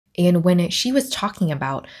And when she was talking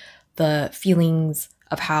about the feelings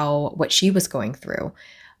of what she was going through,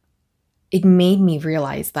 it made me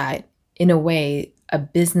realize that in a way, a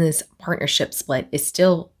business partnership split is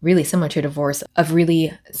still really similar to a divorce of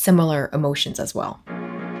really similar emotions as well.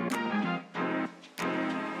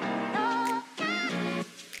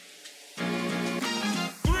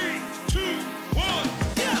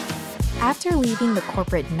 After leaving the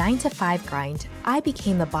corporate 9-to-5 grind, I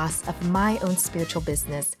became the boss of my own spiritual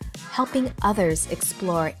business, helping others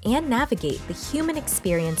explore and navigate the human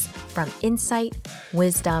experience from insight,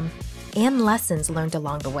 wisdom, and lessons learned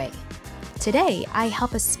along the way. Today, I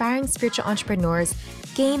help aspiring spiritual entrepreneurs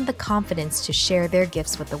gain the confidence to share their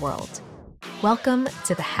gifts with the world. Welcome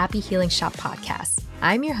to the Happy Healing Shop podcast.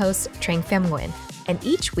 I'm your host, Trang Pham Nguyen, and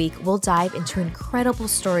each week we'll dive into incredible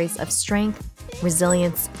stories of strength,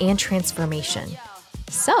 resilience, and transformation.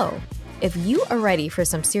 So, if you are ready for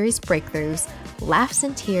some serious breakthroughs, laughs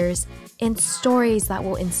and tears, and stories that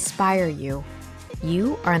will inspire you,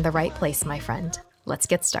 you are in the right place, my friend. Let's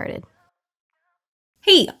get started.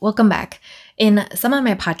 Hey, welcome back. In some of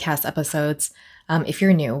my podcast episodes, if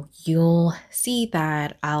you're new, you'll see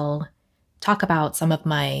that I'll talk about some of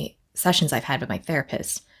my sessions I've had with my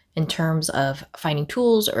therapist in terms of finding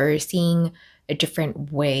tools or seeing a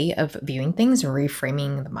different way of viewing things and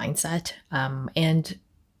reframing the mindset. And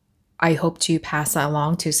I hope to pass that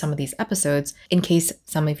along to some of these episodes in case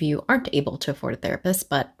some of you aren't able to afford a therapist,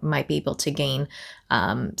 but might be able to gain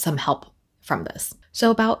some help from this. So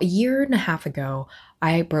about a year and a half ago,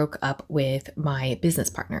 I broke up with my business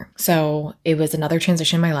partner. So it was another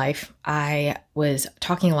transition in my life. I was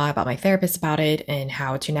talking a lot about my therapist about it and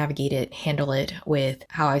how to navigate it, handle it with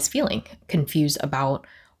how I was feeling, confused about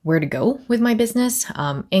where to go with my business,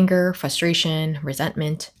 anger, frustration,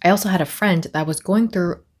 resentment. I also had a friend that was going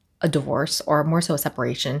through a divorce, or more so a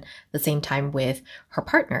separation, at the same time with her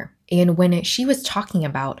partner. And when she was talking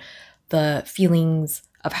about the feelings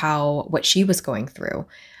of what she was going through,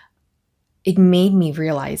 it made me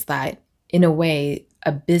realize that in a way,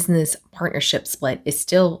 a business partnership split is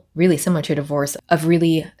still really similar to a divorce of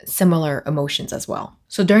really similar emotions as well.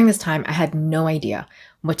 So during this time, I had no idea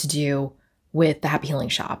what to do with the Happy Healing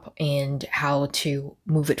Shop and how to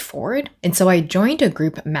move it forward. And so I joined a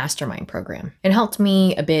group mastermind program. It helped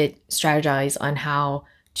me a bit strategize on how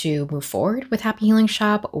to move forward with Happy Healing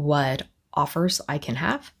Shop, what offers I can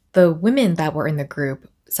have. The women that were in the group,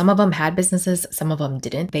 some of them had businesses, some of them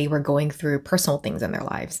didn't. They were going through personal things in their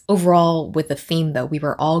lives. Overall, with the theme though, we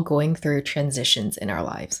were all going through transitions in our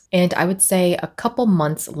lives. And I would say a couple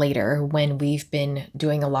months later, when we've been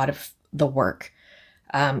doing a lot of the work,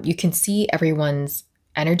 you can see everyone's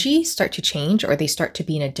energy start to change, or they start to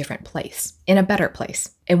be in a different place, in a better place.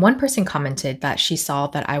 And one person commented that she saw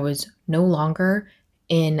that I was no longer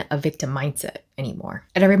in a victim mindset anymore.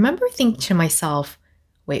 And I remember thinking to myself,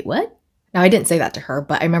 wait, what? Now, I didn't say that to her,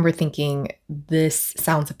 but I remember thinking, this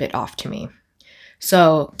sounds a bit off to me.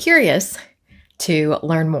 So curious to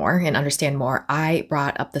learn more and understand more, I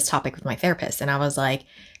brought up this topic with my therapist, and I was like,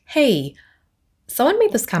 hey, someone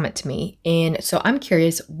made this comment to me, and so I'm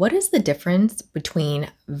curious, what is the difference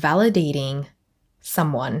between validating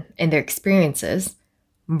someone and their experiences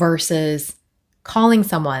versus calling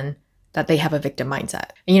someone that they have a victim mindset?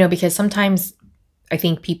 Because sometimes I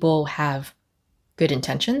think people have good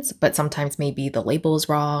intentions, but sometimes maybe the label is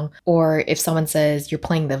wrong. Or if someone says you're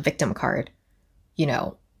playing the victim card,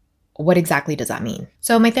 what exactly does that mean?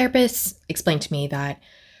 So my therapist explained to me that,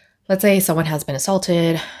 let's say someone has been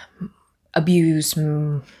assaulted, abused,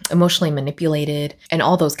 emotionally manipulated, and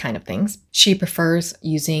all those kind of things. She prefers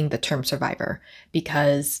using the term survivor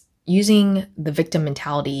because using the victim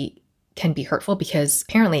mentality can be hurtful because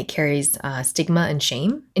apparently it carries stigma and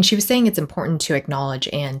shame. And she was saying it's important to acknowledge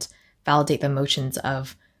and validate the emotions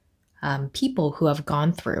of people who have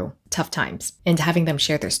gone through tough times, and having them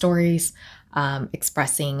share their stories,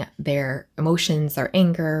 expressing their emotions, their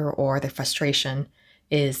anger, or their frustration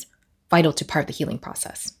is vital to part of the healing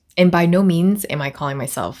process. And by no means am I calling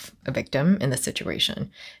myself a victim in this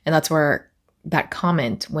situation. And that's where that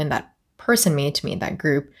comment, when that person made to me in that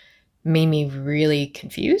group, made me really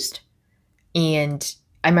confused. And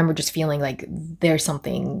I remember just feeling like there's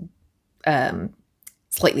something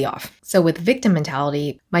slightly off. So with victim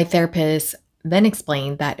mentality, my therapist then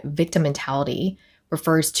explained that victim mentality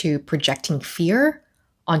refers to projecting fear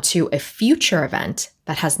onto a future event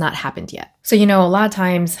that has not happened yet. So, a lot of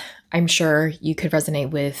times I'm sure you could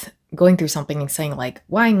resonate with going through something and saying like,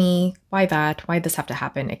 why me? Why that? Why this have to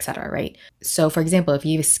happen, etc. Right? So for example, if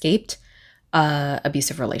you escaped an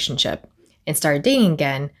abusive relationship and started dating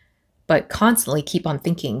again, but constantly keep on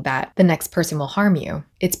thinking that the next person will harm you,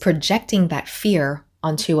 it's projecting that fear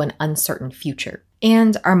onto an uncertain future.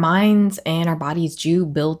 And our minds and our bodies do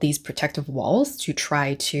build these protective walls to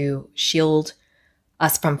try to shield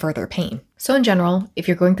us from further pain. So in general, if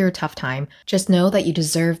you're going through a tough time, just know that you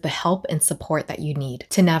deserve the help and support that you need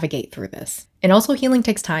to navigate through this. And also, healing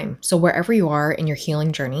takes time. So wherever you are in your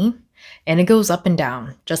healing journey, and it goes up and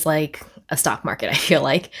down, just like a stock market, I feel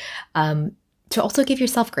like, to also give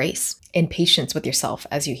yourself grace and patience with yourself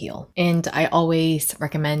as you heal. And I always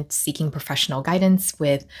recommend seeking professional guidance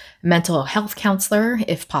with a mental health counselor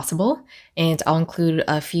if possible. And I'll include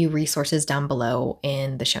a few resources down below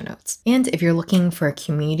in the show notes. And if you're looking for a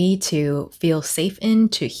community to feel safe in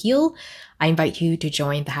to heal, I invite you to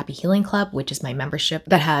join the Happy Healing Club, which is my membership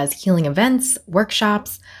that has healing events,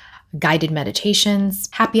 workshops, guided meditations,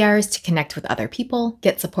 happy hours to connect with other people,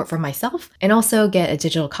 get support from myself, and also get a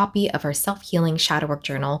digital copy of our self-healing shadow work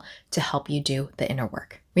journal to help you do the inner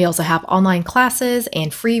work. We also have online classes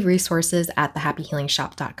and free resources at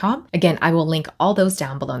thehappyhealingshop.com. Again, I will link all those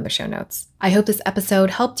down below in the show notes. I hope this episode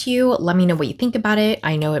helped you. Let me know what you think about it.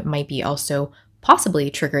 I know it might be also possibly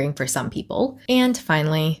triggering for some people. And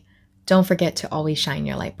finally, don't forget to always shine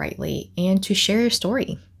your light brightly and to share your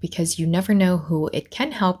story, because you never know who it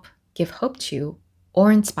can help, give hope to,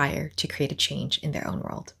 or inspire to create a change in their own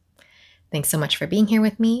world. Thanks so much for being here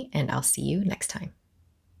with me, and I'll see you next time.